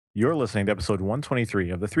You're listening to episode 123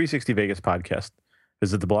 of the 360 Vegas podcast.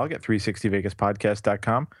 Visit the blog at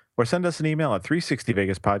 360vegaspodcast.com or send us an email at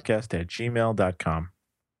 360vegaspodcast@gmail.com.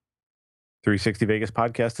 360 Vegas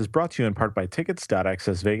Podcast is brought to you in part by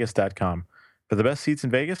tickets.accessvegas.com. For the best seats in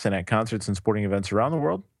Vegas and at concerts and sporting events around the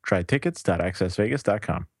world, try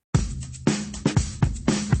tickets.accessvegas.com.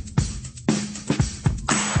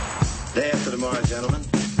 Day after tomorrow, gentlemen,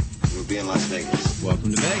 we'll be in Las Vegas.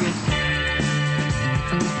 Welcome to Vegas.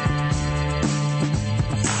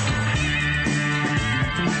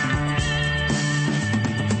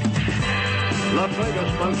 Las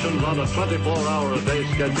Vegas functions on a 24-hour-a-day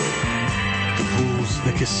schedule. The pools,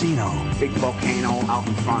 the casino, big volcano out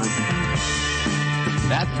in front.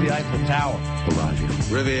 That's the Eiffel Tower. Bellagio,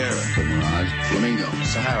 Riviera, the Mirage, Flamingo,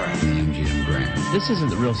 Sahara, the MGM Grand. This isn't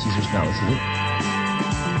the real Caesar's Palace, is it?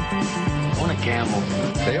 I want a camel.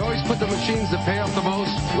 They always put the machines that pay off the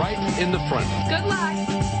most right in the front. Good luck.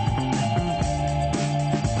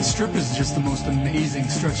 The Strip is just the most amazing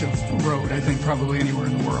stretch of road, I think, probably anywhere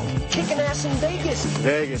in the world. Kicking ass in Vegas.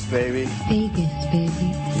 Vegas, baby. Vegas,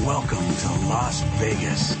 baby. Welcome to Las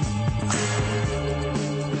Vegas.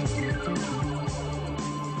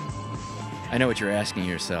 I know what you're asking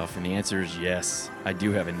yourself, and the answer is yes. I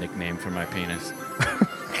do have a nickname for my penis.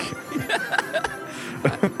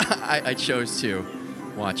 I chose to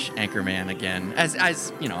watch Anchorman again,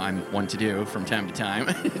 as you know, I'm one to do from time to time,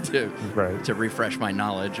 to refresh my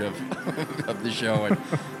knowledge of of the show. And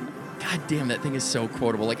God damn, that thing is so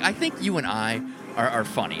quotable. Like, I think you and I are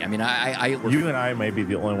funny. I mean, You and I may be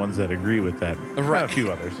the only ones that agree with that. Right. A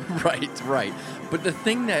few others. Right. But the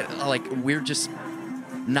thing that, like, we're just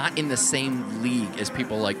not in the same league as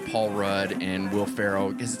people like Paul Rudd and Will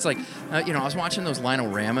Ferrell, because it's like, I was watching those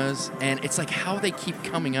Lionel-ramas, and it's like how they keep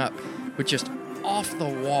coming up with just off the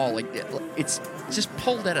wall, like it's just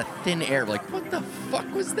pulled out of thin air. Like, what the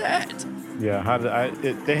fuck was that? Yeah,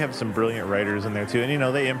 they have some brilliant writers in there too,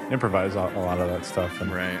 and they improvise a lot of that stuff,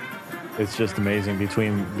 and Right. it's just amazing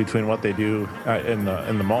between what they do in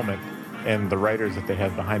the moment and the writers that they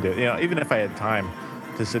have behind it. Even if I had time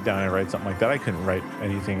to sit down and write something like that, I couldn't write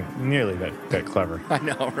anything nearly that clever. I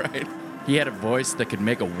know, right? He had a voice that could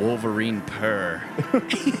make a Wolverine purr.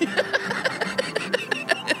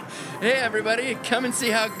 Hey, everybody, come and see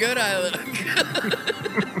how good I look.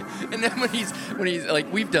 And then when he's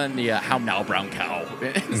like, we've done the How Now Brown Cow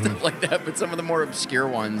and stuff like that, but some of the more obscure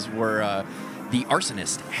ones were the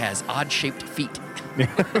arsonist has odd-shaped feet.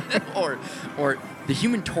 or the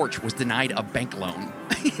Human Torch was denied a bank loan.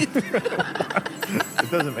 It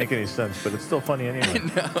doesn't make any sense, but it's still funny anyway.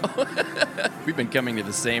 No. We've been coming to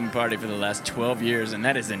the same party for the last 12 years, and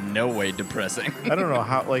that is in no way depressing. I don't know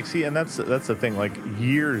how, and that's the thing. Like,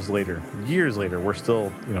 years later, we're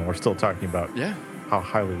still talking about how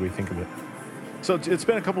highly we think of it. So it's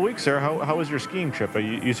been a couple weeks, Sarah. How was your skiing trip?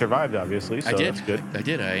 You survived, obviously. So I did. That's good. I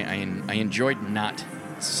did. I enjoyed not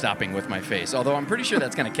stopping with my face, although I'm pretty sure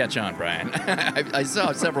that's going to catch on, Brian. I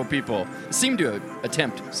saw several people seem to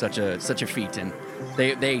attempt such a feat, and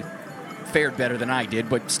they fared better than I did,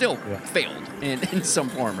 but still failed in some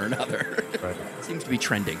form or another. Right. Seems to be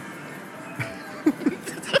trending.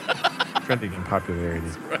 Trending in popularity.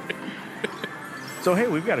 Right. So, hey,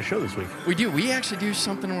 we've got a show this week. We do. We actually do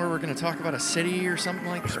something where we're going to talk about a city or something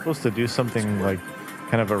like that. We're supposed to do something like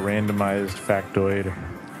kind of a randomized factoid.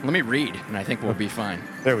 Let me read, and I think we'll be fine.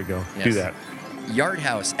 There we go. Yes. Do that. Yard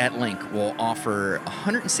House at Link will offer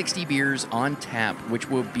 160 beers on tap, which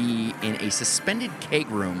will be in a suspended keg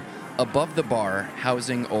room above the bar,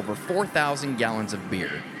 housing over 4,000 gallons of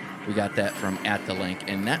beer. We got that from At the Link,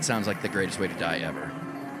 and that sounds like the greatest way to die ever.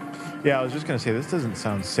 Yeah, I was just going to say, this doesn't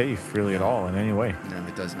sound safe really at all in any way. No,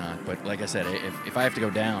 it does not. But like I said, if I have to go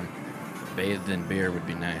down, bathed in beer would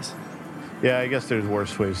be nice. Yeah, I guess there's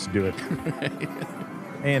worse ways to do it.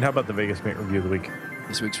 And how about the Vegas Mate Review of the Week?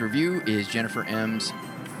 This week's review is Jennifer M's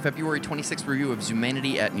February 26th review of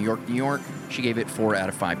Zumanity at New York, New York. She gave it 4 out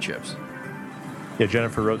of 5 chips. Yeah,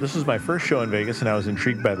 Jennifer wrote, "This was my first show in Vegas, and I was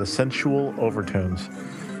intrigued by the sensual overtones.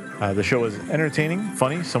 The show was entertaining,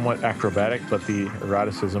 funny, somewhat acrobatic, but the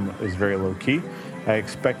eroticism is very low-key. I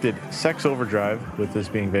expected sex overdrive with this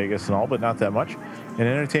being Vegas and all, but not that much. An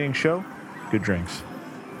entertaining show, good drinks."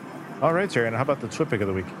 All right, Sarah, and how about the Twit Pick of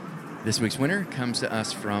the Week? This week's winner comes to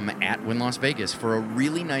us from at Wynn Las Vegas for a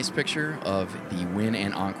really nice picture of the Wynn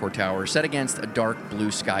and Encore Tower set against a dark blue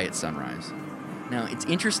sky at sunrise. Now, it's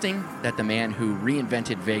interesting that the man who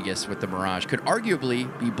reinvented Vegas with the Mirage could arguably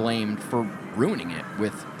be blamed for ruining it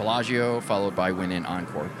with Bellagio, followed by Wynn and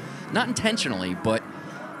Encore. Not intentionally, but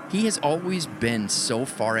he has always been so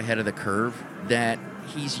far ahead of the curve that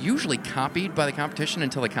he's usually copied by the competition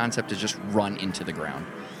until the concept is just run into the ground.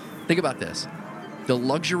 Think about this. The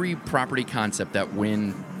luxury property concept that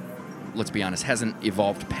Wynn, let's be honest, hasn't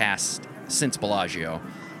evolved past since Bellagio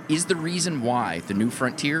is the reason why the New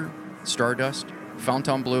Frontier, Stardust,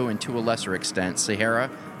 Fontainebleau, and to a lesser extent, Sahara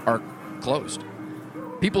are closed.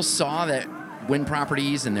 People saw that Wynn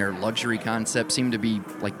properties and their luxury concept seem to be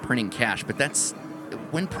like printing cash, but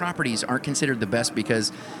Wynn properties aren't considered the best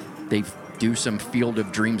because they do some Field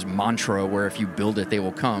of Dreams mantra where if you build it, they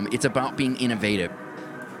will come. It's about being innovative.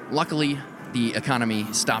 Luckily, the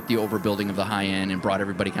economy stopped the overbuilding of the high end and brought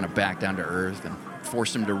everybody kind of back down to earth and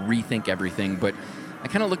forced them to rethink everything. But I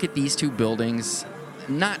kind of look at these two buildings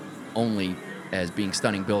not only as being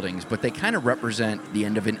stunning buildings, but they kind of represent the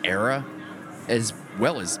end of an era as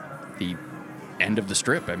well as the end of the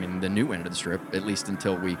Strip. I mean, the new end of the Strip, at least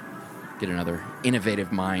until we get another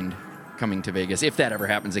innovative mind coming to Vegas, if that ever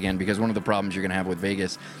happens again, because one of the problems you're going to have with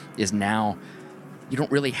Vegas is now you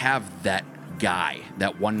don't really have that guy,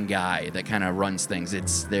 that one guy that kind of runs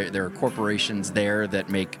things. There are corporations there that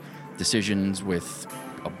make decisions with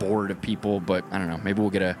a board of people, but I don't know, maybe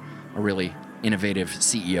we'll get a really innovative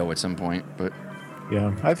CEO at some point. But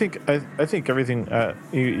yeah, I think everything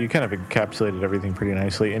you kind of encapsulated everything pretty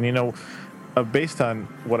nicely. And based on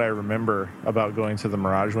what I remember about going to the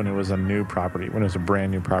Mirage when it was a new property, when it was a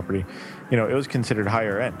brand new property, it was considered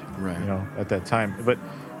higher end, right? At that time. But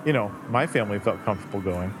my family felt comfortable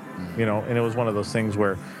going, and it was one of those things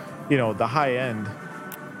where, the high end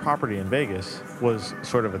property in Vegas was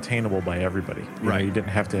sort of attainable by everybody. Right. You didn't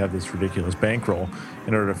have to have this ridiculous bankroll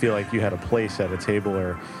in order to feel like you had a place at a table,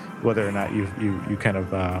 or whether or not you kind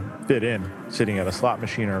of fit in sitting at a slot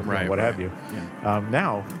machine or what have you. Yeah.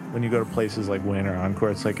 Now, when you go to places like Wynn or Encore,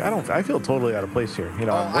 it's like I feel totally out of place here.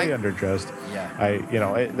 I'm way underdressed.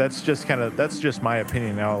 Yeah. That's just my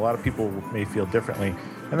opinion. Now, a lot of people may feel differently,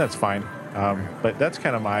 and that's fine. But that's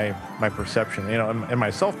kind of my perception. And my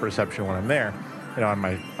self-perception when I'm there. On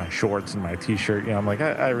my shorts and my T-shirt, I'm like,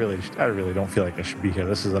 I really don't feel like I should be here.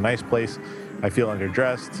 This is a nice place. I feel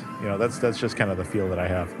underdressed. That's just kind of the feel that I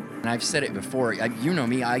have. And I've said it before. You know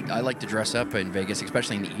me. I like to dress up in Vegas,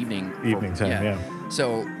 especially in the evening. Evening time, yeah.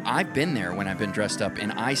 So I've been there when I've been dressed up,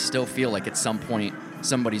 and I still feel like at some point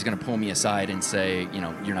somebody's going to pull me aside and say,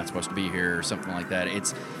 you're not supposed to be here or something like that.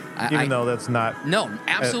 Even though that's not no,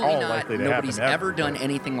 absolutely not. Nobody's ever done but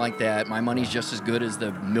anything like that. My money's just as good as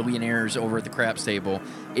the millionaires over at the craps table.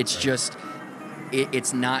 It's just,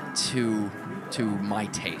 it's not to my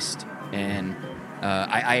taste, and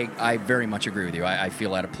I very much agree with you. I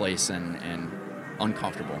feel out of place and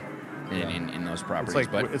uncomfortable in those properties.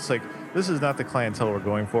 It's like this is not the clientele we're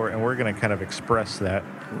going for, and we're going to kind of express that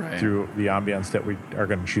through the ambiance that we are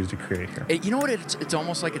going to choose to create here. You know what? It's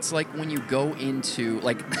almost like it's like when you go into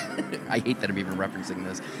I hate that I'm even referencing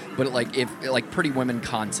this, but if Pretty Women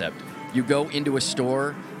concept, you go into a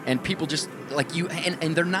store and people just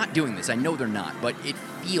and they're not doing this. I know they're not, but it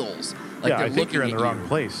feels like they're I think you're in looking the at wrong you.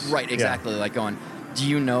 place. Right, exactly. Like going, do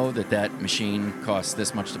you know that machine costs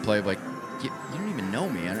this much to play? Like, you don't even know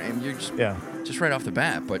me, and you're just right off the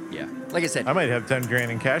bat. But yeah, like I said, I might have $10,000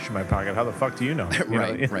 in cash in my pocket. How the fuck do you know?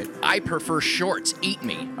 Right. I prefer shorts. Eat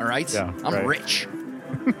me. All right. Yeah, I'm rich.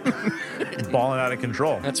 Balling out of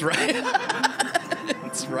control. That's right.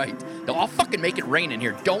 That's right. No, I'll fucking make it rain in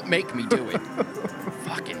here. Don't make me do it.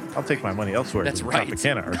 Fucking. I'll take my money elsewhere. That's to right.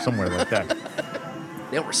 Tropicana or somewhere like that.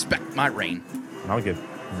 They'll respect my rain. I'll get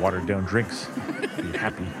watered down drinks. Be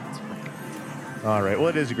happy. All right. Well,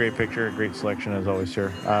 it is a great picture, a great selection as always,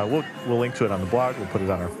 sir. We'll link to it on the blog. We'll put it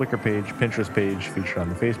on our Flickr page, Pinterest page, featured on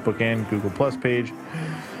the Facebook and Google Plus page,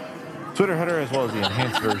 Twitter header, as well as the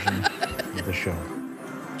enhanced version of the show.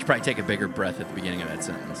 You should probably take a bigger breath at the beginning of that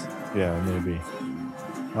sentence. Yeah, maybe.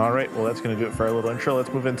 All right. Well, that's going to do it for our little intro. Let's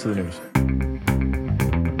move into the news.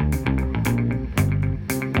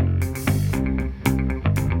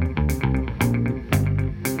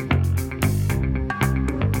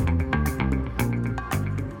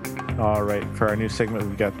 All right, for our news segment,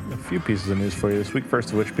 we've got a few pieces of news for you this week. First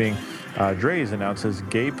of which being, Drai announces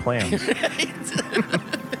gay plans.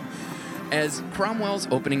 As Cromwell's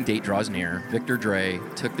opening date draws near, Victor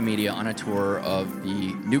Drai took the media on a tour of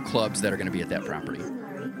the new clubs that are going to be at that property.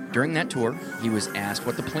 During that tour, he was asked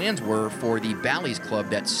what the plans were for the Bally's Club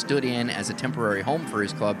that stood in as a temporary home for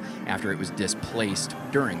his club after it was displaced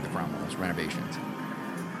during the Cromwell's renovations.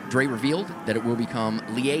 Drai revealed that it will become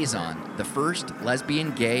Liaison, the first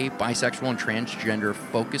lesbian, gay, bisexual, and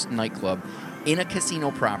transgender-focused nightclub in a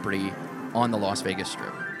casino property on the Las Vegas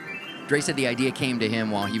Strip. Drai said the idea came to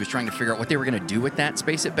him while he was trying to figure out what they were going to do with that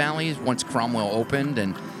space at Bally's once Cromwell opened,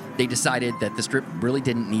 and they decided that the Strip really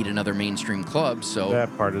didn't need another mainstream club, so...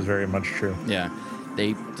 That part is very much true. Yeah.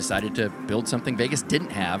 they decided to build something Vegas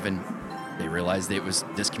didn't have, and they realized it was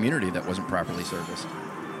this community that wasn't properly serviced.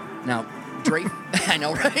 Now, Drai, I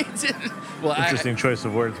know, right? Well, Interesting choice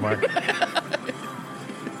of words, Mark.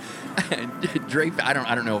 Drai,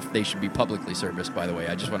 I don't know if they should be publicly serviced. By the way,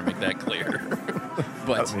 I just want to make that clear.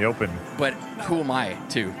 Out in the open. But who am I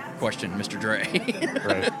to question Mr. Drai?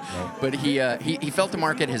 Right. No. But he felt the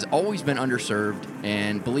market has always been underserved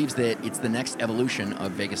and believes that it's the next evolution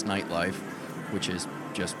of Vegas nightlife, which is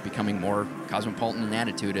just becoming more cosmopolitan in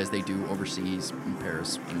attitude as they do overseas in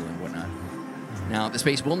Paris, England, whatnot. Now, the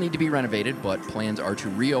space will need to be renovated, but plans are to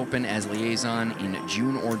reopen as Liaison in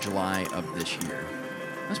June or July of this year.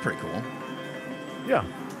 That's pretty cool. Yeah.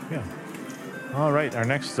 All right, our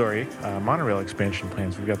next story, Monorail expansion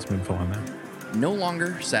plans. We've got some info on that. No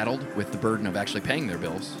longer saddled with the burden of actually paying their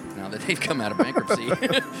bills now that they've come out of bankruptcy.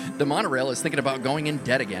 The Monorail is thinking about going in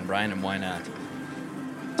debt again, Brian, and why not?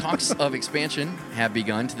 Talks of expansion have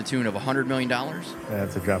begun to the tune of $100 million.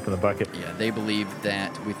 That's a drop in the bucket. Yeah, they believe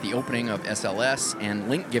that with the opening of SLS and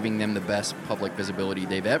Link giving them the best public visibility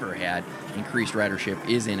they've ever had, increased ridership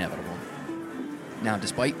is inevitable. Now,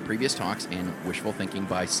 despite previous talks and wishful thinking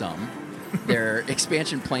by some, their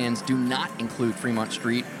expansion plans do not include Fremont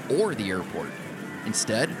Street or the airport.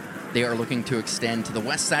 Instead, they are looking to extend to the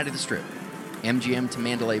west side of the Strip, MGM to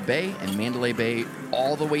Mandalay Bay, and Mandalay Bay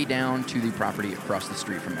all the way down to the property across the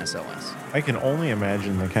street from SLS. I can only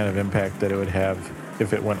imagine the kind of impact that it would have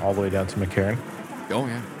if it went all the way down to McCarran. Oh,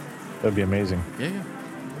 yeah. That'd be amazing. Yeah.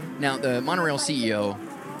 Now, the Monorail CEO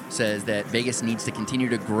says that Vegas needs to continue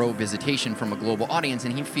to grow visitation from a global audience,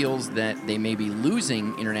 and he feels that they may be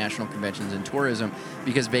losing international conventions and tourism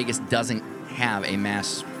because Vegas doesn't have a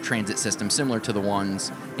mass transit system similar to the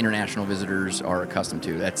ones international visitors are accustomed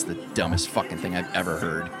to. That's the dumbest fucking thing I've ever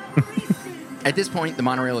heard. At this point, the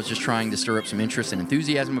Monorail is just trying to stir up some interest and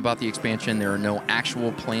enthusiasm about the expansion. There are no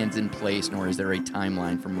actual plans in place, nor is there a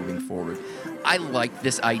timeline for moving forward. I like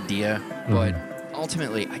this idea, but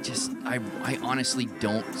ultimately, I honestly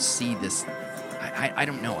don't see this. I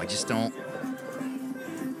don't know. I just don't.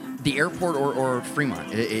 The airport or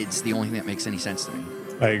Fremont, it's the only thing that makes any sense to me.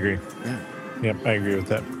 I agree. Yeah. Yep, I agree with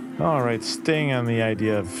that. All right, staying on the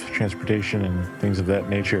idea of transportation and things of that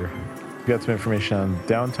nature, we got some information on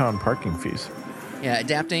downtown parking fees. Yeah,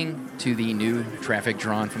 adapting to the new traffic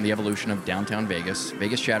drawn from the evolution of downtown Vegas,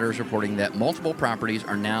 Vegas Chatter is reporting that multiple properties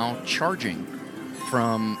are now charging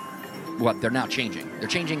from, well, they're now changing. They're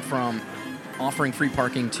changing from offering free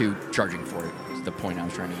parking to charging for it, is the point I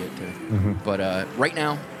was trying to get to. But right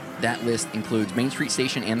now, that list includes Main Street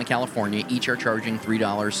Station and the California. Each are charging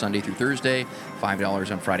 $3 Sunday through Thursday,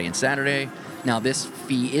 $5 on Friday and Saturday. Now, this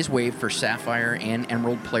fee is waived for Sapphire and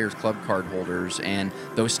Emerald Players Club card holders and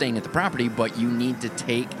those staying at the property, but you need to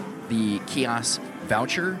take the kiosk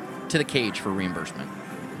voucher to the cage for reimbursement.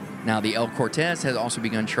 Now, the El Cortez has also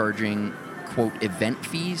begun charging, quote, event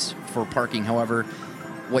fees for parking. However,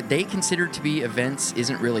 what they consider to be events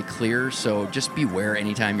isn't really clear, so just beware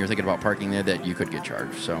anytime you're thinking about parking there that you could get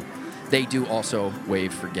charged. So they do also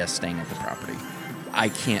waive for guests staying at the property. I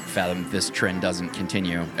can't fathom this trend doesn't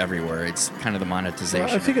continue everywhere. It's kind of the monetization.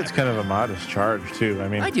 Well, I think it's kind of a modest charge, too. I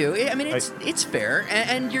mean, I do. I mean, it's fair,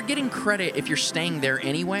 and you're getting credit if you're staying there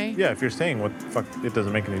anyway. Yeah, if you're staying, what the fuck, it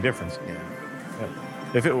doesn't make any difference. Yeah.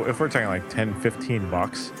 If we're talking like $10,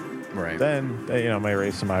 $15, right, then it may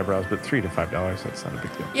raise some eyebrows, but $3 to $5, that's not a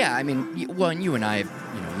big deal. Yeah, I mean, well, and you and I,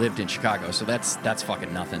 lived in Chicago, so that's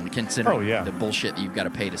fucking nothing considering the bullshit that you've got to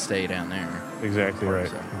pay to stay down there. Exactly right.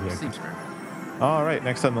 So, exactly. Seems fair. All right,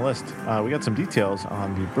 next on the list, we got some details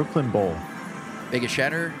on the Brooklyn Bowl. Vegas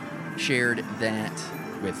Shatter shared that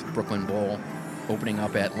with Brooklyn Bowl opening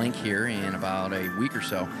up at Link here in about a week or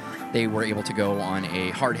so, they were able to go on a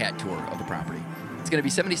hard hat tour of the property. It's going to be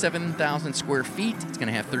 77,000 square feet. It's going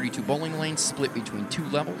to have 32 bowling lanes split between 2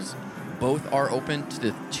 levels. Both are open to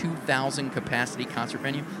the 2,000 capacity concert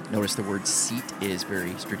venue. Notice the word seat is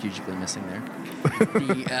very strategically missing there.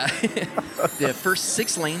 The first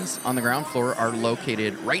 6 lanes on the ground floor are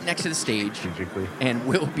located right next to the stage and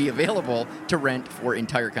will be available to rent for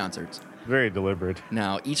entire concerts. Very deliberate.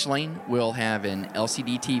 Now, each lane will have an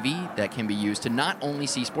LCD TV that can be used to not only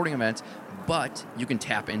see sporting events, but you can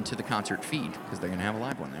tap into the concert feed because they're going to have a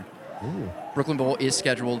live one there. Ooh. Brooklyn Bowl is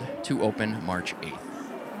scheduled to open March 8th.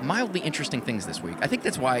 Mildly interesting things this week. I think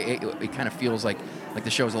that's why it kind of feels like the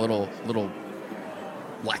show's a little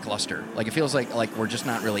lackluster. Like it feels like we're just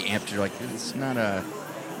not really amped. You're like, it's not a,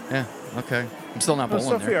 yeah, okay. I'm still not bowling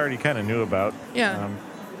stuff there. we already kind of knew about. Yeah.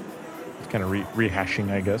 It's kind of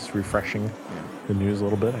rehashing, I guess, refreshing the news a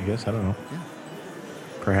little bit, I guess. I don't know. Yeah.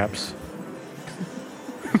 Perhaps.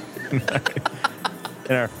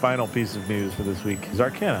 And our final piece of news for this week,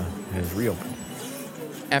 Zarkana has reopened.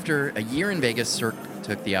 After a year in Vegas, Cirque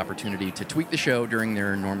took the opportunity to tweak the show during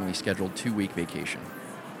their normally scheduled 2-week vacation.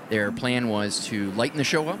 Their plan was to lighten the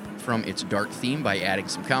show up from its dark theme by adding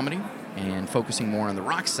some comedy and focusing more on the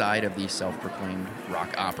rock side of the self-proclaimed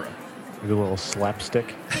rock opera. Maybe a little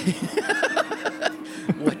slapstick.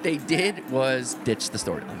 What they did was ditch the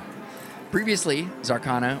storyline. Previously,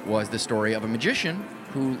 Zarkana was the story of a magician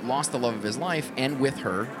who lost the love of his life and with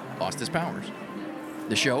her lost his powers.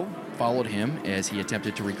 The show followed him as he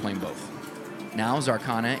attempted to reclaim both. Now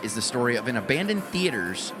Zarkana is the story of an abandoned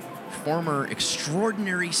theater's former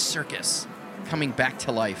extraordinary circus coming back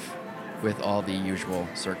to life with all the usual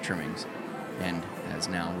Cirque trimmings, and has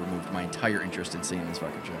now removed my entire interest in seeing this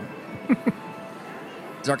fucking show.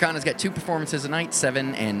 Zarkana's got 2 performances a night,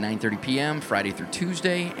 7 and 9:30 p.m., Friday through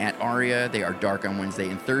Tuesday at Aria. They are dark on Wednesday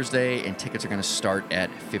and Thursday, and tickets are going to start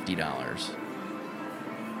at $50.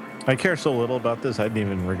 I care so little about this, I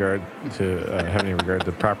didn't even have any regard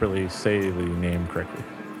to properly say the name correctly.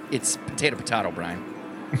 It's potato, Brian.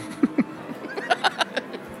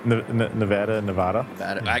 Nevada?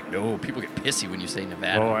 I know people get pissy when you say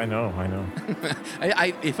Nevada. Oh, I know.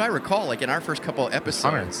 If I recall, like in our first couple of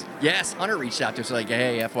episodes, yes, Hunter reached out to us like,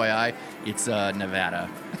 "Hey, FYI, it's Nevada."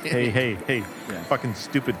 Hey, Yeah. fucking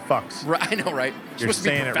stupid fucks. Right, I know, right? You're Supposed to be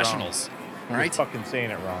saying it wrong. professionals, all right? You're fucking saying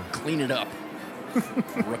it wrong. Clean it up,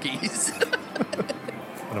 rookies.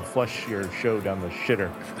 I'm gonna flush your show down the shitter.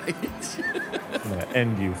 I'm gonna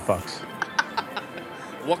end you fucks.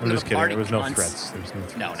 Welcome I'm to just the kidding. party, There was no cunts. threats. There's no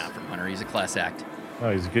threats. No, not from Hunter. He's a class act.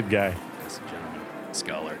 Oh, he's a good guy. Ladies and gentlemen,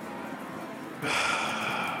 scholar.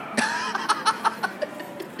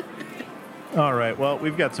 All right. Well,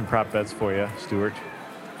 we've got some prop bets for you, Stuart,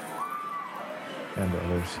 and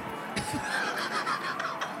others.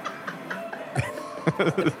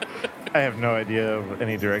 I have no idea of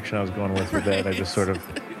any direction I was going with that. I just sort of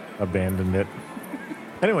abandoned it.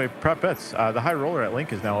 Anyway, prop bets. The High Roller at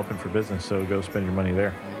Link is now open for business, so go spend your money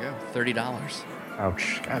there. There you go. $30.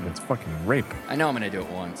 Ouch. God, that's fucking rape. I know I'm going to do it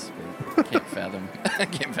once, but I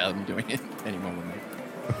can't fathom doing it anymore.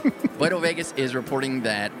 Vital Vegas is reporting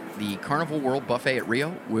that the Carnival World Buffet at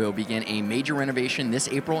Rio will begin a major renovation this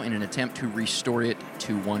April in an attempt to restore it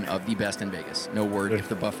to one of the best in Vegas. No word if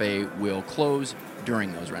the buffet will close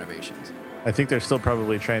during those renovations. I think they're still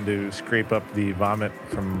probably trying to scrape up the vomit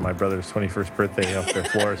from my brother's 21st birthday off their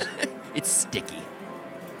floors. It's sticky.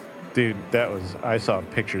 Dude, I saw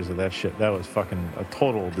pictures of that shit. That was fucking a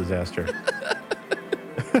total disaster.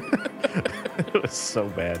 It was so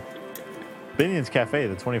bad. Binion's Cafe,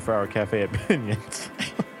 the 24-hour cafe at Binion's.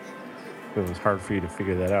 It was hard for you to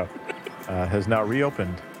figure that out. Has now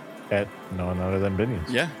reopened at none other than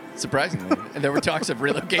Binion's. Yeah, surprisingly. And there were talks of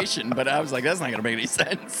relocation, but I was like, that's not going to make any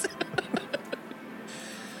sense.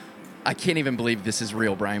 I can't even believe this is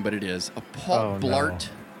real, Brian, but it is. A Paul Blart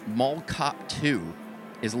Mall Cop 2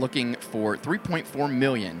 is looking for $3.4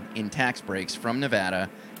 million in tax breaks from Nevada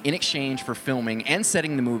in exchange for filming and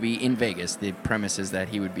setting the movie in Vegas. The premise is that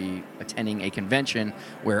he would be attending a convention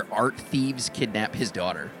where art thieves kidnap his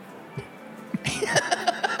daughter.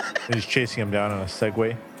 He's chasing him down on a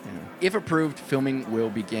Segway. If approved, filming will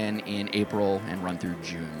begin in April and run through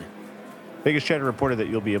June. Vegas Chatter reported that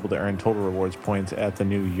you'll be able to earn total rewards points at the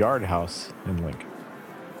new Yard House in Link.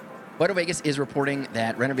 Vital Vegas is reporting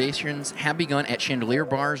that renovations have begun at Chandelier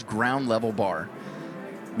Bar's ground level bar.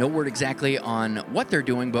 No word exactly on what they're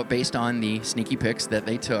doing, but based on the sneaky pics that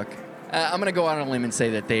they took, I'm going to go out on a limb and say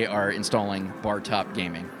that they are installing bar top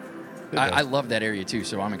gaming. I love that area too,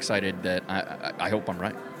 so I'm excited that I hope I'm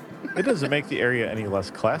right. It doesn't make the area any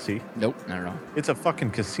less classy. Nope, not at all. It's a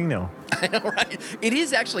fucking casino. I know, right? It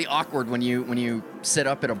is actually awkward when you sit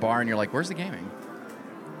up at a bar and you're like, where's the gaming?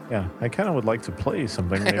 Yeah, I kind of would like to play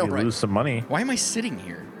something, maybe know, right? lose some money. Why am I sitting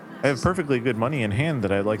here? I have perfectly good money in hand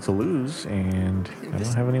that I'd like to lose, and I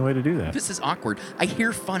don't have any way to do that. This is awkward. I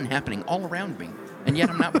hear fun happening all around me, and yet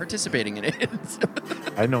I'm not participating in it.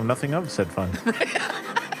 I know nothing of said fun.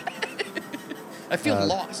 I feel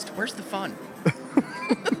lost. Where's the fun?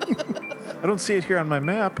 I don't see it here on my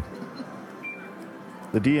map.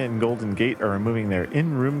 The Dia and Golden Gate are removing their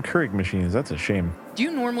in-room Keurig machines. That's a shame. Do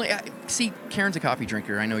you normally see? Karen's a coffee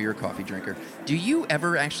drinker. I know you're a coffee drinker. Do you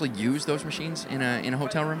ever actually use those machines in a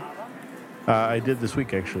hotel room? I did this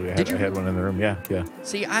week actually. I had one in the room. Yeah.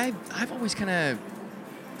 See, I've always kind of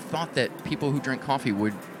thought that people who drink coffee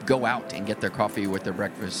would go out and get their coffee with their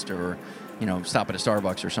breakfast, or stop at a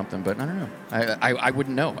Starbucks or something. But I don't know. I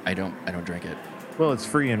wouldn't know. I don't drink it. Well, it's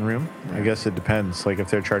free in room. I guess it depends. Like if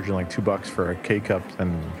they're charging like $2 for a K-cup,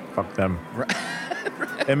 then fuck them. Right.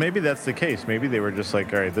 And maybe that's the case. Maybe they were just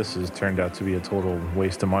like, all right, this has turned out to be a total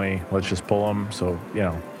waste of money. Let's just pull them. So,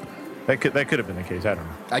 that could have been the case. I don't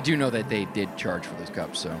know. I do know that they did charge for those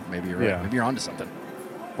cups, so maybe you're right. Yeah. Maybe you're onto something.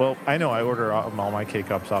 Well, I know I order all my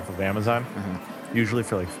K-cups off of Amazon, usually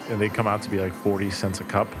for and they come out to be like 40 cents a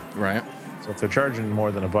cup. Right. So if they're charging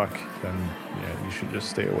more than $1, then yeah, you should just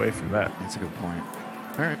stay away from that. That's a good point.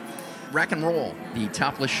 All right. Rock and Roll, the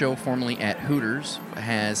topless show formerly at Hooters,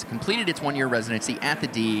 has completed its 1-year residency at the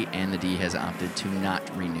D, and the D has opted to not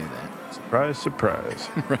renew that. Surprise, surprise.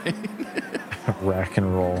 Right? Rock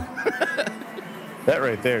and roll. That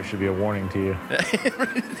right there should be a warning to you.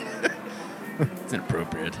 It's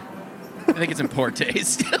inappropriate. I think it's in poor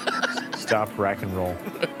taste. Stop rock and roll.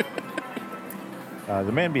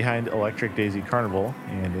 The man behind Electric Daisy Carnival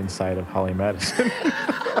and inside of Holly Madison.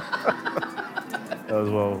 That was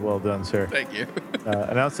well done, sir. Thank you.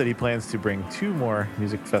 Announced that he plans to bring 2 more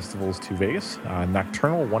music festivals to Vegas.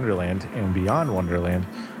 Nocturnal Wonderland and Beyond Wonderland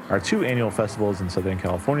are 2 annual festivals in Southern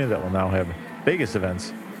California that will now have Vegas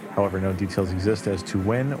events. However, no details exist as to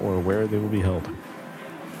when or where they will be held.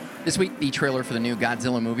 This week, the trailer for the new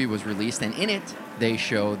Godzilla movie was released, and in it, they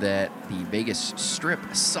show that the Vegas Strip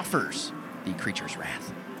suffers the creature's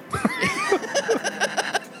wrath.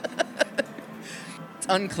 It's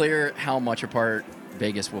unclear how much a part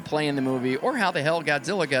Vegas will play in the movie or how the hell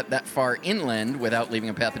Godzilla got that far inland without leaving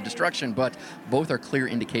a path of destruction, but both are clear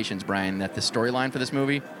indications, Brian, that the storyline for this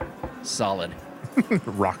movie, solid.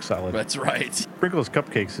 Rock solid. That's right. Sprinkles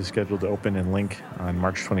Cupcakes is scheduled to open in Link on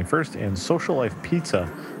March 21st, and Social Life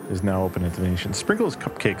Pizza is now open at the Venetian. Sprinkles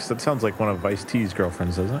Cupcakes, that sounds like one of Ice-T's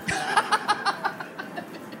girlfriends, doesn't it?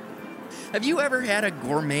 Have you ever had a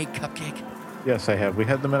gourmet cupcake? Yes, I have. We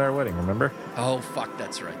had them at our wedding, remember? Oh, fuck,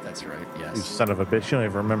 that's right, yes. You son of a bitch, you don't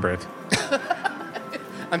even remember it.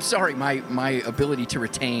 I'm sorry, my ability to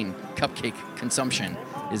retain cupcake consumption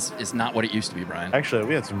is not what it used to be, Brian. Actually,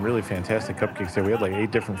 we had some really fantastic cupcakes there. We had like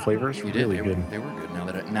 8 different flavors. We really did. good. They were good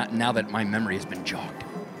now that my memory has been jogged.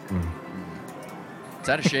 It's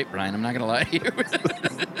out of shape, Brian. I'm not going to lie to you.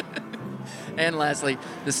 And lastly,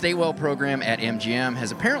 the Stay Well program at MGM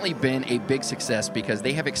has apparently been a big success because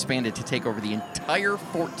they have expanded to take over the entire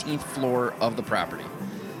 14th floor of the property.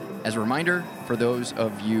 As a reminder, for those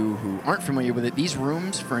of you who aren't familiar with it, these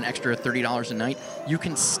rooms, for an extra $30 a night, you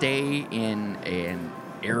can stay in an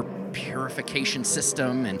air purification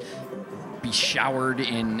system and be showered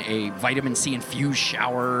in a vitamin C infused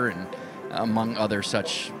shower and among other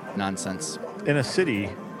such nonsense. In a city,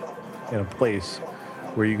 in a place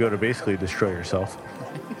where you go to basically destroy yourself,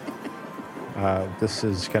 this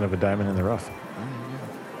is kind of a diamond in the rough,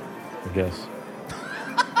 I guess.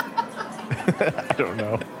 I don't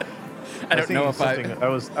know. I don't know if I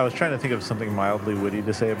was trying to think of something mildly witty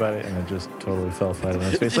to say about it, and it just totally fell flat on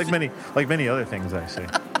its face, like many other things I say.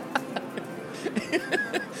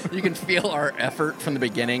 You can feel our effort from the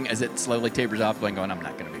beginning as it slowly tapers off, going, I'm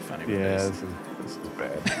not going to be funny with Yeah, this. this is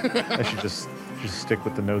bad. I should just stick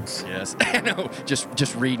with the notes. Yes, I know.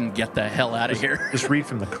 Just read and get the hell out of here. Just read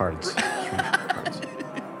from the cards. I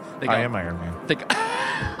am Iron Man.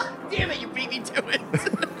 Damn it, you beat me to it.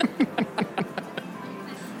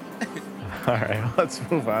 All right, let's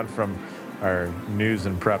move on from our news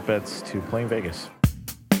and prop bets to playing Vegas.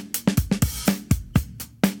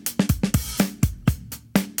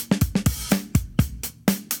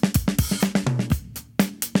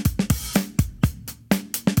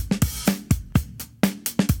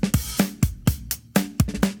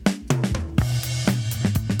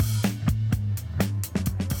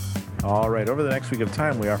 All right, over the next week of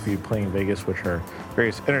time, we offer you Playing Vegas, which are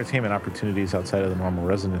various entertainment opportunities outside of the normal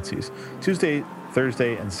residencies. Tuesday,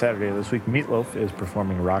 Thursday, and Saturday of this week, Meatloaf is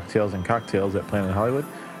performing Rocktails and Cocktails at Planet Hollywood.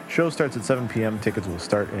 Show starts at 7 p.m. Tickets will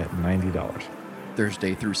start at $90.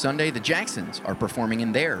 Thursday through Sunday, the Jacksons are performing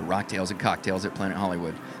in their Rocktails and Cocktails at Planet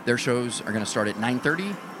Hollywood. Their shows are going to start at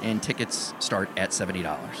 9:30, and tickets start at $70.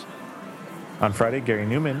 On Friday, Gary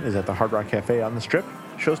Newman is at the Hard Rock Cafe on the Strip.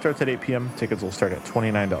 Show starts at 8 p.m. Tickets will start at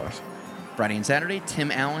 $29. Friday and Saturday, Tim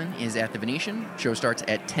Allen is at the Venetian. Show starts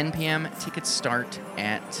at 10 p.m. Tickets start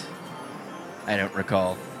at, I don't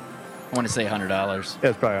recall. I want to say $100. Yeah,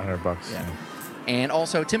 it's probably $100. Yeah. And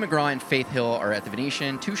also, Tim McGraw and Faith Hill are at the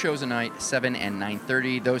Venetian. 2 shows a night, 7 and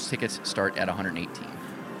 9:30. Those tickets start at $118.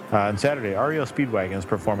 On Saturday, REO Speedwagon is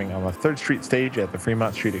performing on the 3rd Street stage at the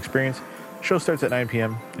Fremont Street Experience. Show starts at 9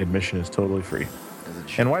 p.m. Admission is totally free.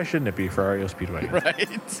 And why shouldn't it be for REO Speedwagon? Right.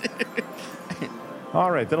 All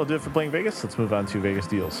right, that'll do it for Playing Vegas. Let's move on to Vegas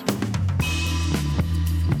Deals.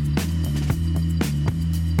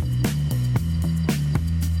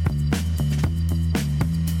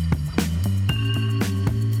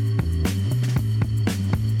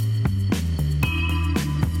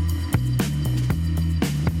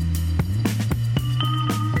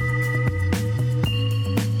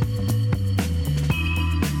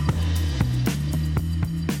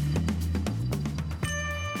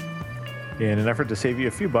 In an effort to save you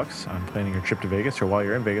a few bucks on planning your trip to Vegas or while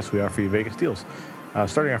you're in Vegas, we offer you Vegas deals.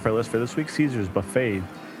 Starting off our list for this week, Caesars Buffet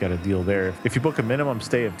got a deal there. If you book a minimum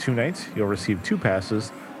stay of 2 nights, you'll receive 2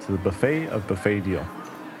 passes to the Buffet of Buffet deal.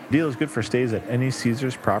 The deal is good for stays at any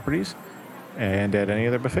Caesars properties and at any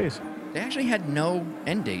other buffets. They actually had no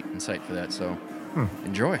end date in sight for that, so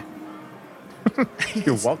enjoy.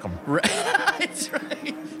 You're welcome. That's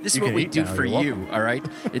right. This is You what can we eat do now, for you're you, welcome. all right?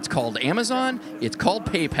 It's called Amazon. It's called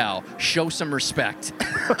PayPal. Show some respect.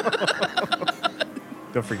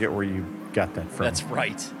 Don't forget where you got that from. That's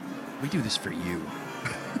right. We do this for you.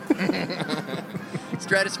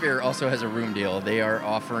 Stratosphere also has a room deal. They are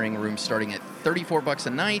offering rooms starting at $34 a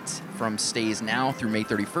night from stays now through May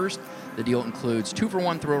 31st. The deal includes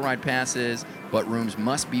 2-for-1 thrill ride passes, but rooms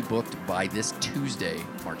must be booked by this Tuesday,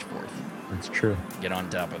 March 4th. That's true. Get on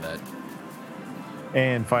top of that.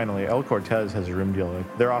 And finally, El Cortez has a room deal.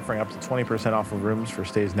 They're offering up to 20% off of rooms for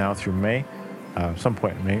stays now through May, some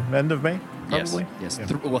point in May, end of May, probably. Yes. Yeah.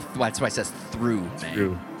 Well, that's why it says through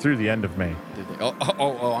May. Through the end of May.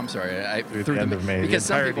 Oh, I'm sorry. Through the end of May. Because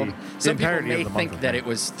some people may of the month think of that May. it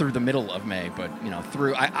was through the middle of May, but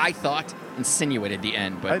through. I thought insinuated the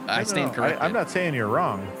end, but I don't stand know. corrected. I'm not saying you're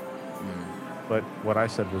wrong, but what I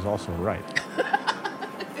said was also right.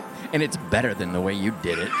 And it's better than the way you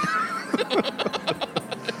did it.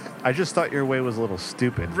 I just thought your way was a little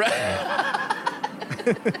stupid.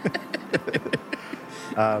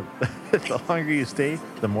 The longer you stay,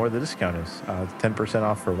 the more the discount is. 10%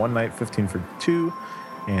 off for 1 night, 15 for 2,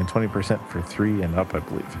 and 20% for 3 and up, I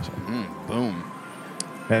believe. So. Boom.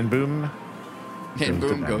 And boom. And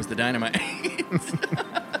goes boom the goes the dynamite.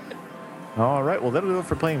 All right. Well, that'll do it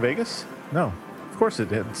for playing Vegas. No, of course it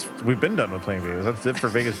is. We've been done with playing Vegas. That's it for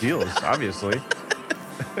Vegas deals, obviously.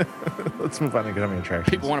 Let's move on to coming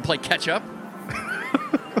attractions. People want to play catch up.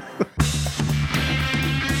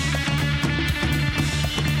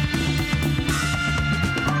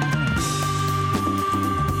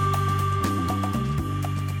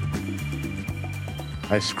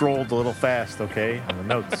 I scrolled a little fast, okay, on the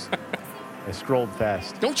notes. I scrolled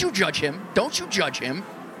fast. Don't you judge him. Don't you judge him.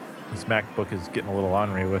 This MacBook is getting a little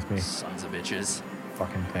ornery with me. Sons of bitches.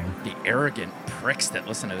 Fucking thing. The arrogant pricks that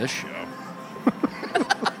listen to this show.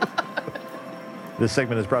 This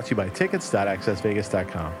segment is brought to you by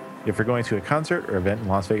tickets.accessvegas.com. If you're going to a concert or event in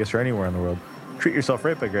Las Vegas or anywhere in the world, treat yourself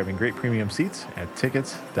right by grabbing great premium seats at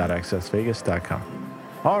tickets.accessvegas.com.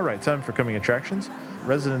 All right, time for coming attractions.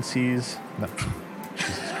 Residencies. No,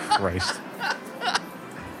 Jesus Christ.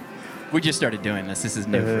 We just started doing this. This is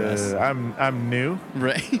new for us. I'm new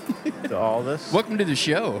Right. to all this. Welcome to the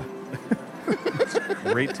show.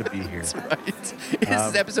 Great to be here. That's right. This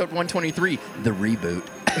is episode 123, the reboot.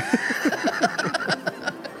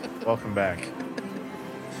 Welcome back.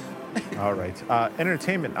 All right.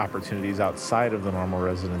 Entertainment opportunities outside of the normal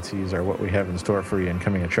residencies are what we have in store for you in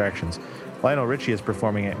coming attractions. Lionel Richie is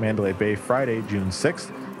performing at Mandalay Bay Friday, June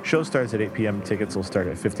 6th. Show starts at 8 p.m. Tickets will start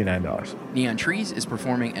at $59. Neon Trees is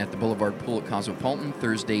performing at the Boulevard Pool at Cosmopolitan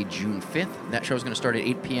Thursday, June 5th. That show is going to start at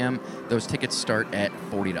 8 p.m. Those tickets start at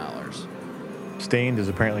 $40. Stained is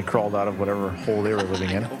apparently crawled out of whatever hole they were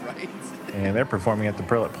living in. Right. And they're performing at the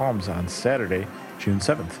Pearl at Palms on Saturday, June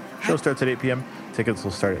 7th. Show starts at 8 p.m. Tickets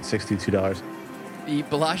will start at $62. The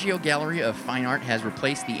Bellagio Gallery of Fine Art has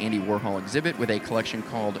replaced the Andy Warhol exhibit with a collection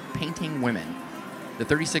called Painting Women. The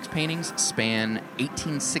 36 paintings span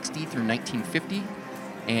 1860 through 1950,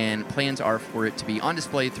 and plans are for it to be on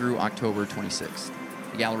display through October 26th.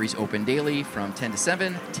 The gallery's open daily from 10 to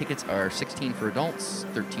 7. Tickets are $16 for adults,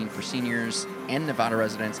 $13 for seniors and Nevada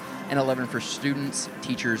residents, and $11 for students,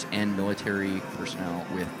 teachers, and military personnel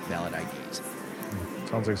with valid IDs.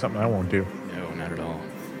 Sounds like something I won't do. No, not at all.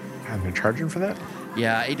 And they're charging for that?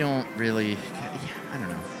 Yeah, I don't really. I don't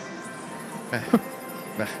know.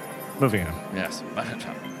 Moving on. Yes.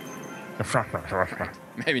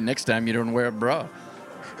 Maybe next time you don't wear a bra.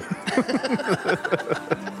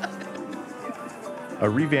 A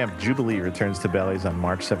revamped Jubilee returns to Bally's on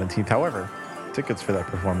March 17th. However, tickets for that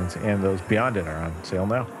performance and those beyond it are on sale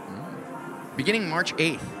now. Beginning March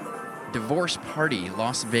 8th, Divorce Party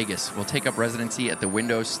Las Vegas will take up residency at the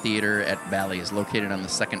Windows Theater at Bally's, located on the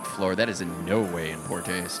 2nd floor. That is in no way in poor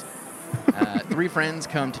taste. 3 friends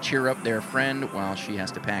come to cheer up their friend while she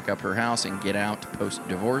has to pack up her house and get out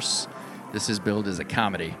post-divorce. This is billed as a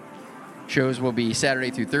comedy. Shows will be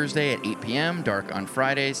Saturday through Thursday at 8 p.m., dark on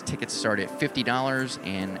Fridays. Tickets start at $50,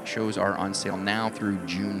 and shows are on sale now through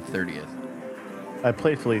June 30th. I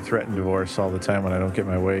playfully threaten divorce all the time when I don't get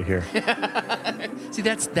my way here. See,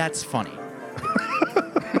 that's funny.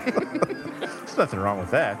 There's nothing wrong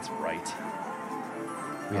with that. Right.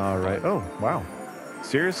 All right. Oh, wow.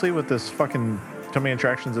 Seriously, with this fucking coming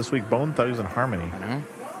attractions this week, Bone Thugs and Harmony I know.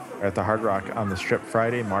 are at the Hard Rock on the Strip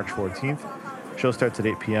Friday, March 14th. Show starts at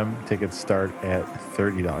 8 p.m. Tickets start at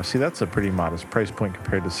 $30. See, that's a pretty modest price point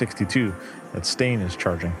compared to $62 that Stain is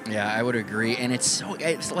charging. Yeah, I would agree. And it's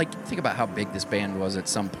like, think about how big this band was at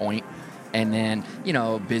some point. And then,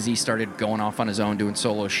 Busy started going off on his own doing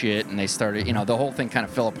solo shit, and they started, the whole thing kind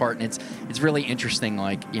of fell apart. And it's really interesting,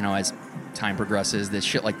 like, as time progresses, this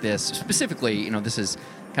shit like this, specifically, this is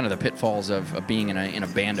kind of the pitfalls of being in a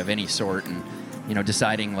band of any sort, and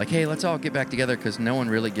deciding like, hey, let's all get back together because no one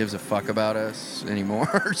really gives a fuck about us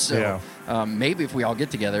anymore. So maybe if we all get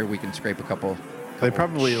together, we can scrape a couple. They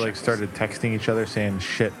probably started texting each other saying,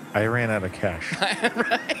 "Shit, I ran out of cash."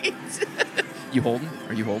 Right? You holding?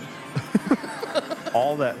 Are you holding?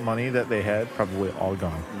 All that money that they had, probably all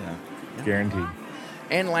gone. Yeah. Guaranteed.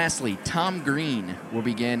 And lastly, Tom Green will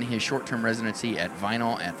begin his short-term residency at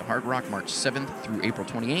Vinyl at the Hard Rock March 7th through April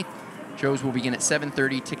 28th. Shows will begin at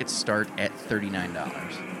 7:30. Tickets start at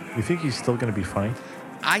 $39. You think he's still going to be funny?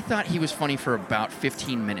 I thought he was funny for about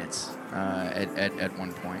 15 minutes at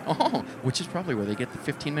one point. Oh, which is probably where they get the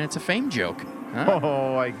 15 minutes of fame joke. Huh?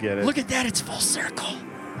 Oh, I get it. Look at that. It's full circle.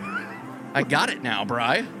 I got it now,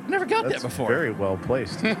 Bri. Never got that before. Very well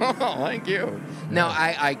placed. Oh, thank you. No,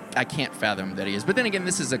 I can't fathom that he is. But then again,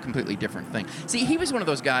 this is a completely different thing. See, he was one of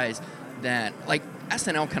those guys that, like,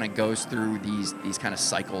 SNL kind of goes through these kind of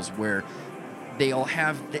cycles where they'll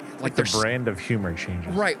have, like, the brand of humor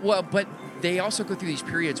changes. Right. Well, but they also go through these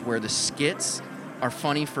periods where the skits are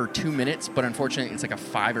funny for 2 minutes, but unfortunately it's like a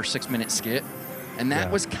 5 or 6 minute skit. And that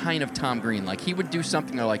was kind of Tom Green. Like, he would do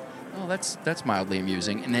something they're like, oh, that's mildly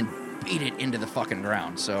amusing, and then beat it into the fucking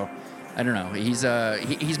ground. So I don't know.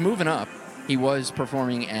 He's moving up. He was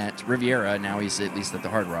performing at Riviera. Now he's at least at the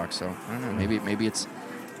Hard Rock. So I don't know. Maybe it's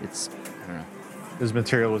I don't know. His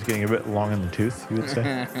material was getting a bit long in the tooth, you would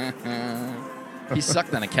say. He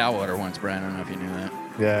sucked on a cow udder once, Brian. I don't know if you knew that.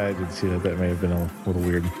 Yeah, I did see that. That may have been a little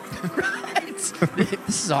weird. Right.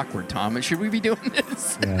 This is awkward, Tom. Should we be doing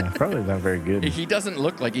this? Yeah, probably not very good. He doesn't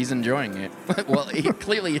look like he's enjoying it. Well,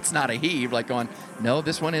 clearly it's not a he. Like going, no,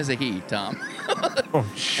 this one is a he, Tom. Oh,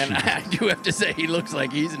 shit. And I do have to say, he looks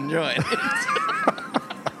like he's enjoying it.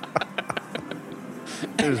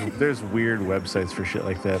 There's weird websites for shit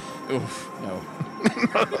like that. Oof, no.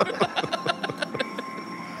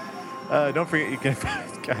 Don't forget you can.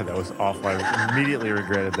 God, that was awful. I immediately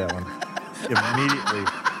regretted that one. Immediately.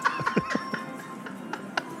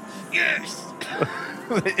 Yes.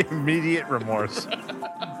 Immediate remorse.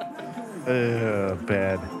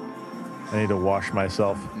 Bad. I need to wash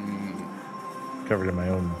myself. Covered in my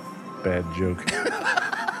own bad joke.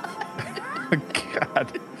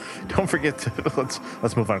 God. Don't forget to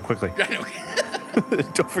let's move on quickly.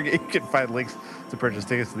 Don't forget you can find links to purchase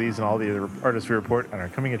tickets to these and all the other artists we report on our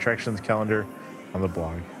coming attractions calendar on the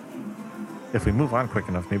blog. If we move on quick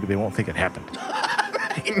enough, maybe they won't think it happened.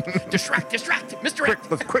 Right. Distract, misdirect.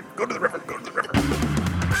 Quick, go to the river.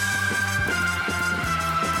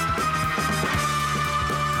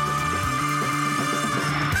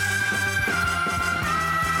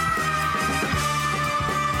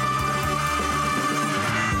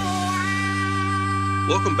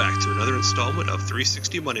 Welcome back to another installment of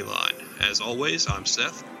 360 Moneyline. As always, I'm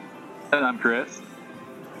Seth. And I'm Chris.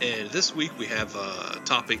 And this week we have a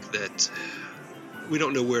topic that we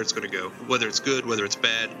don't know where it's going to go, whether it's good, whether it's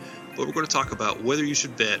bad, but we're going to talk about whether you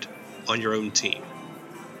should bet on your own team.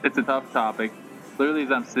 It's a tough topic. Literally,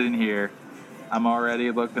 as I'm sitting here, I'm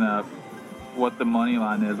already looking up what the money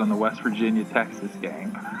line is on the West Virginia-Texas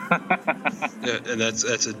game. Yeah, and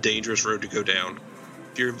that's a dangerous road to go down.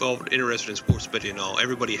 If you're interested in sports betting and all,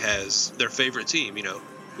 everybody has their favorite team,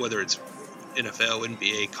 whether it's NFL,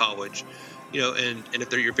 NBA, college, and if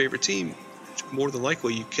they're your favorite team, more than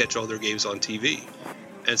likely you catch all their games on TV.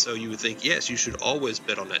 And so you would think, yes, you should always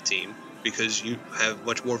bet on that team because you have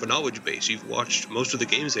much more of a knowledge base. You've watched most of the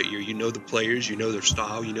games that year. You know the players, you know their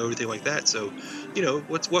style, you know everything like that. So,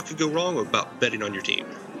 what could go wrong about betting on your team?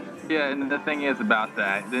 Yeah, and the thing is about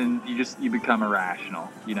that, then you become irrational,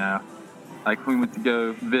 Like we went to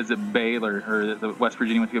go visit Baylor, or the West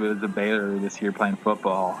Virginia went to go visit Baylor this year playing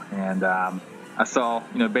football, and I saw,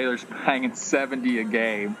 Baylor's hanging 70 a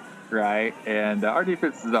game, right? And our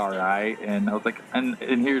defense is all right, and I was like, and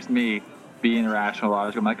here's me being irrational.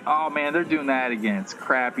 I'm like, oh man, they're doing that against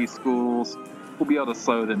crappy schools. We'll be able to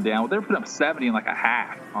slow them down. Well, they're putting up 70 in like a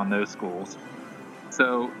half on those schools.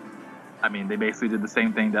 So, I mean, they basically did the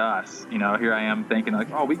same thing to us. Here I am thinking like,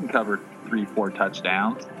 oh, we can cover 3-4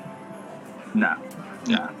 touchdowns. No,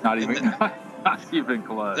 not even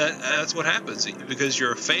close. That's what happens because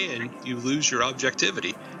you're a fan. You lose your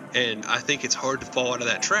objectivity. And I think it's hard to fall out of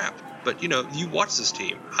that trap. But, you watch this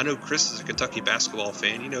team. I know Chris is a Kentucky basketball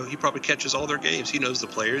fan. He probably catches all their games. He knows the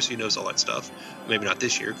players. He knows all that stuff. Maybe not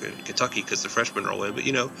this year, Kentucky, because the freshmen are all in. But,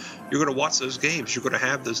 you're going to watch those games. You're going to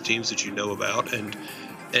have those teams that you know about. And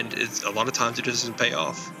it's, a lot of times it just doesn't pay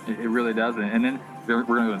off. It really doesn't. And then we're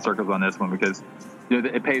going to go in circles on this one because,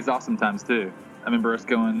 it pays off sometimes, too. I remember us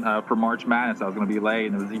going for March Madness. I was going to be late,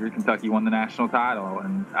 and it was the year Kentucky won the national title.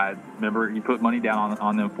 And I remember you put money down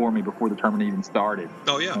on them for me before the tournament even started.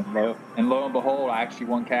 Oh, yeah. And lo and behold, I actually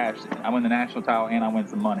won cash. I won the national title, and I won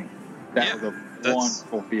some money. That was a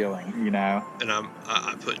wonderful feeling, And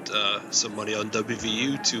I put some money on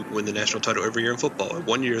WVU to win the national title every year in football. And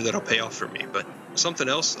one year that'll pay off for me. But something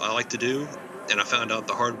else I like to do, and I found out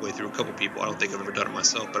the hard way through a couple people. I don't think I've ever done it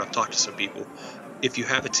myself, but I've talked to some people. If you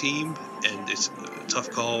have a team and it's a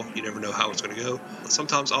tough call, you never know how it's going to go.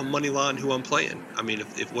 Sometimes I'll moneyline who I'm playing. I mean,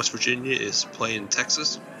 if West Virginia is playing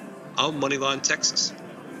Texas, I'll moneyline Texas.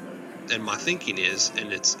 And my thinking is,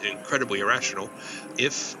 and it's incredibly irrational,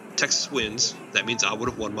 if Texas wins, that means I would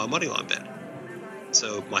have won my moneyline bet.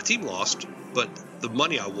 So my team lost, but the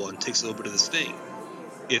money I won takes a little bit of the sting.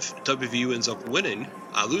 If WVU ends up winning,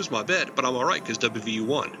 I lose my bet, but I'm all right because WVU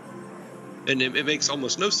won. And it makes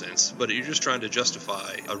almost no sense, but you're just trying to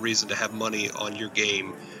justify a reason to have money on your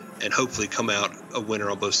game and hopefully come out a winner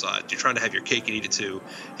on both sides. You're trying to have your cake and eat it too,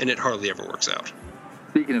 and it hardly ever works out.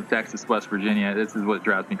 Speaking of Texas, West Virginia, this is what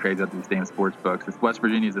drives me crazy about these damn sports books. West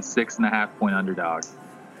Virginia is a 6.5-point underdog.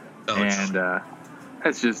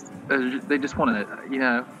 It's just, they just want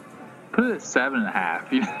to, put it at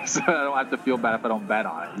 7.5, so I don't have to feel bad if I don't bet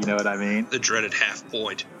on it. You know what I mean? The dreaded half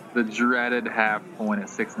point. The dreaded half point at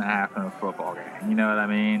 6.5 in a football game. You know what I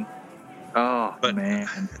mean? Oh, but, man.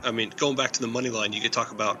 I mean, going back to the money line, you could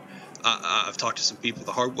talk about, I've talked to some people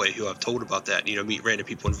the hard way who I've told about that, meet random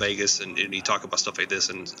people in Vegas and you talk about stuff like this.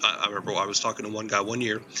 And I remember I was talking to one guy one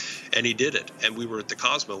year and he did it. And we were at the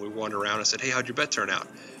Cosmo. We wandered around. I said, hey, how'd your bet turn out?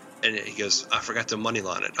 And he goes, I forgot to money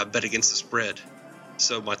line it. I bet against the spread.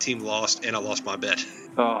 So my team lost and I lost my bet.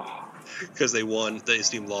 Oh. Because they won, his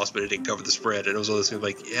team lost, but it didn't cover the spread. And it was one of those things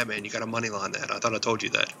like, yeah, man, you got to money line that. I thought I told you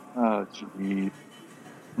that. Oh, geez.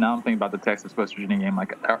 Now I'm thinking about the Texas-West Virginia game.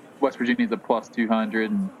 Like, West Virginia's a plus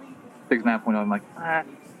 200 and 6.5 point. I'm like,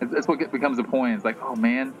 that's what becomes the point. It's like, oh,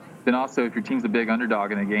 man. Then also, if your team's a big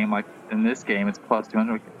underdog in a game, like in this game, it's plus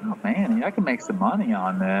 200. Like, oh, man, I can make some money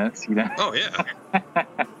on this, Oh, yeah.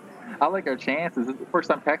 I like our chances. It's the first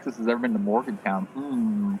time Texas has ever been to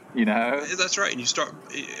Morgantown. That's right. And you start,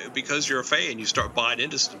 because you're a fan, you start buying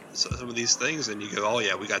into some of these things, and you go, oh,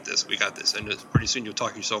 yeah, we got this. And pretty soon you'll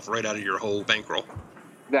talk yourself right out of your whole bankroll.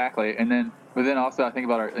 Exactly. But then also I think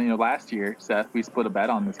about our, last year, Seth, we split a bet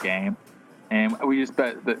on this game, and we just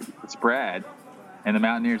bet the spread, and the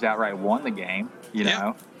Mountaineers outright won the game, you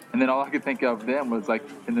know. And then all I could think of then was like,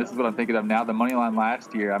 and this is what I'm thinking of now, the money line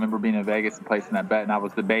last year. I remember being in Vegas and placing that bet, and I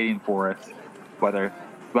was debating for us whether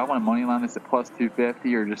do I want to money line this at plus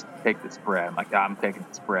 250 or just take the spread. I'm like, I'm taking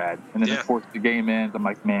the spread. And then of course the game ends. I'm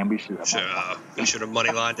like, man, we should have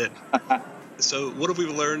money lined it. So what have we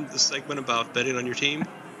learned this segment about betting on your team?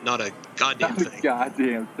 Not a goddamn thing.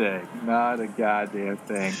 Not a goddamn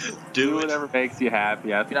thing. Do whatever makes you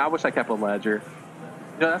happy. I wish I kept a ledger.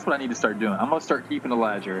 That's what I need to start doing. I'm going to start keeping a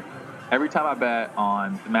ledger. Every time I bet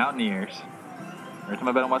on the Mountaineers, every time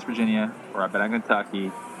I bet on West Virginia, or I bet on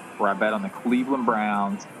Kentucky, or I bet on the Cleveland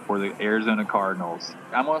Browns or the Arizona Cardinals,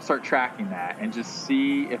 I'm going to start tracking that and just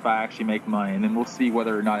see if I actually make money, and then we'll see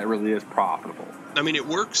whether or not it really is profitable. I mean, it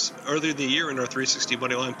works. Earlier in the year in our 360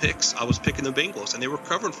 Moneyline picks, I was picking the Bengals, and they were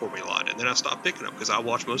covering for me a lot. And then I stopped picking them because I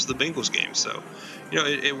watched most of the Bengals games. So,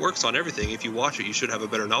 it works on everything. If you watch it, you should have a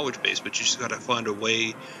better knowledge base, but you just got to find a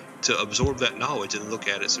way to absorb that knowledge and look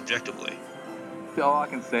at it subjectively. All I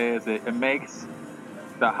can say is it makes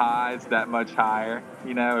the highs that much higher,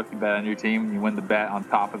 if you bet on your team and you win the bet on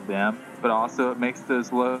top of them. But also it makes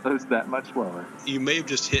those lows that much lower. You may have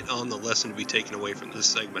just hit on the lesson to be taken away from this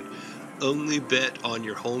segment. Only bet on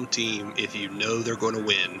your home team if you know they're going to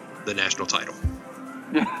win the national title.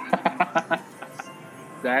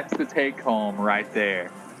 That's the take home right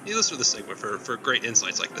there. You listen to this segment for great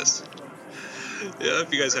insights like this.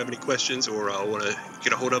 If you guys have any questions or want to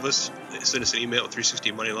get a hold of us, send us an email at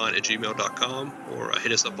 360moneyline@gmail.com or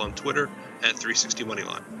hit us up on Twitter at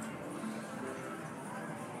 360moneyline.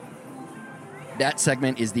 That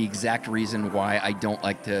segment is the exact reason why I don't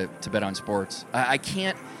like to bet on sports. I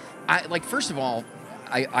can't. First of all,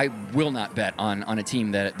 I will not bet on a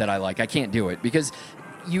team that I like. I can't do it because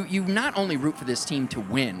you not only root for this team to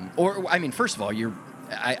win, first of all,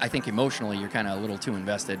 I think emotionally you're kind of a little too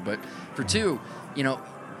invested, but for two,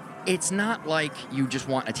 it's not like you just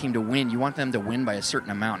want a team to win. You want them to win by a certain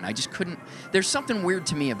amount. And I just couldn't. There's something weird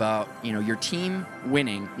to me about, your team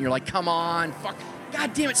winning. You're like, come on, fuck.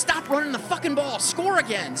 God damn it, stop running the fucking ball. Score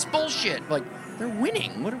again. It's bullshit. Like, they're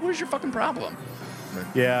winning. What is your fucking problem?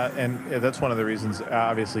 Yeah, and that's one of the reasons,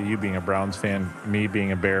 obviously, you being a Browns fan, me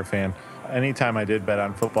being a Bear fan. Anytime I did bet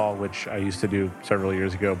on football, which I used to do several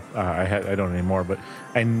years ago, I don't anymore, but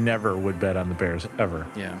I never would bet on the Bears, ever.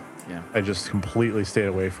 Yeah. I just completely stayed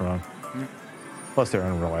away from them. Yeah. Plus, they're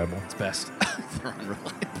unreliable. It's best. They're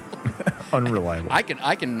unreliable. Unreliable. I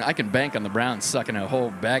can bank on the Browns sucking a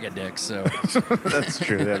whole bag of dicks. So that's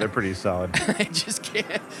true. Yeah, they're pretty solid. I just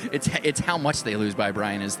can't. It's how much they lose by,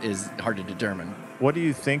 Brian, is hard to determine. What do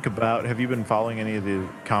you think about? Have you been following any of the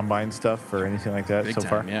combine stuff or anything like that big so time.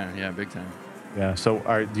 far? Yeah, big time. Yeah. So,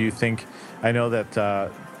 do you think? I know that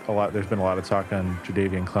there's been a lot of talk on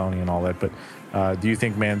Jadeveon Clowney and all that, but do you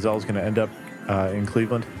think Manziel's going to end up in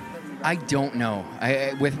Cleveland? I don't know.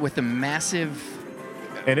 With the massive.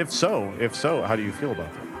 And if so, how do you feel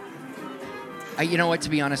about that? You know what? To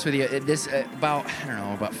be honest with you, this about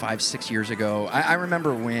 5-6 years ago, I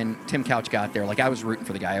remember when Tim Couch got there. Like, I was rooting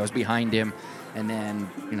for the guy. I was behind him, and then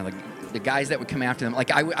the guys that would come after them.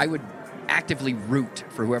 Like, I would actively root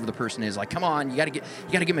for whoever the person is. Like, come on, you gotta give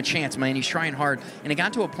him a chance, man. He's trying hard. And it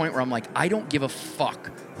got to a point where I'm like, I don't give a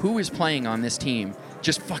fuck who is playing on this team.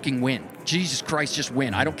 Just fucking win. Jesus Christ, just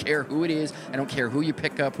win. I don't care who it is. I don't care who you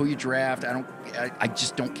pick up, who you draft. I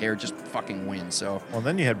just don't care. Just fucking win. So. Well,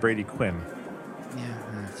 then you had Brady Quinn.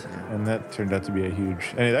 Yeah. And that turned out to be a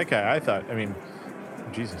huge. And that guy, I thought. I mean,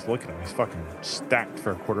 Jesus, look at him. He's fucking stacked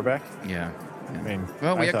for a quarterback. Yeah. I mean,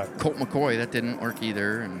 well, we had Colt McCoy. That didn't work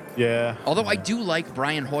either. And yeah. Although I do like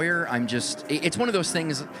Brian Hoyer, it's one of those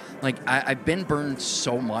things. Like, I've been burned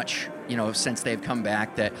so much, since they've come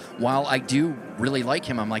back, that while I do really like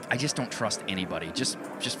him, I'm like, I just don't trust anybody. Just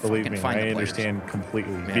believe fucking me, find the players. I understand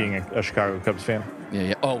completely. Being a Chicago Cubs fan.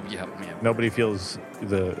 Yeah. Oh, yeah. Nobody feels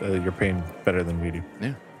your pain better than we do.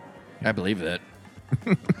 Yeah, I believe that.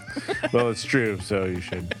 Well, it's true, so you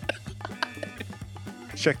should.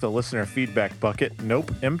 Check the listener feedback bucket.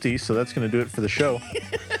 Nope, empty. So that's going to do it for the show.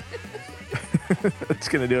 That's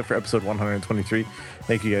going to do it for episode 123.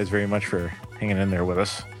 Thank you guys very much for hanging in there with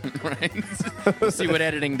us. Right. We'll see what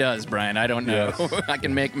editing does, Brian. I don't know. Yes. I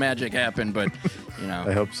can make magic happen, but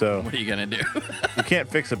I hope so. What are you going to do? You can't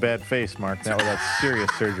fix a bad face, Mark. Not without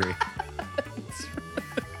serious surgery.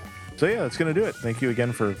 So yeah, that's going to do it. Thank you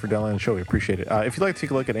again for downloading the show. We appreciate it. If you'd like to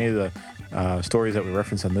take a look at any of the stories that we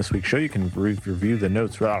referenced on this week's show, you can review the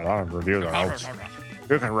notes. Review the notes.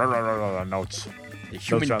 You can the notes. The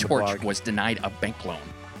Human Torch was denied a bank loan.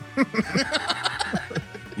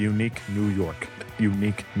 Unique New York. You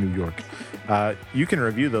can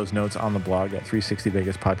review those notes on the blog at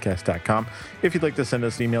 360vegaspodcast.com. If you'd like to send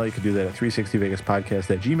us an email, you can do that at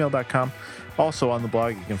 360vegaspodcast@gmail.com. Also on the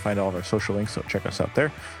blog, you can find all of our social links, so check us out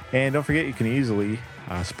there. And don't forget, you can easily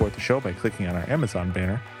support the show by clicking on our Amazon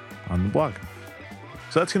banner on the blog.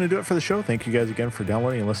 So that's going to do it for the show. Thank you guys again for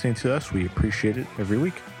downloading and listening to us. We appreciate it every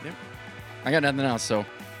week. Yep. I got nothing else, so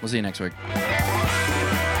we'll see you next week.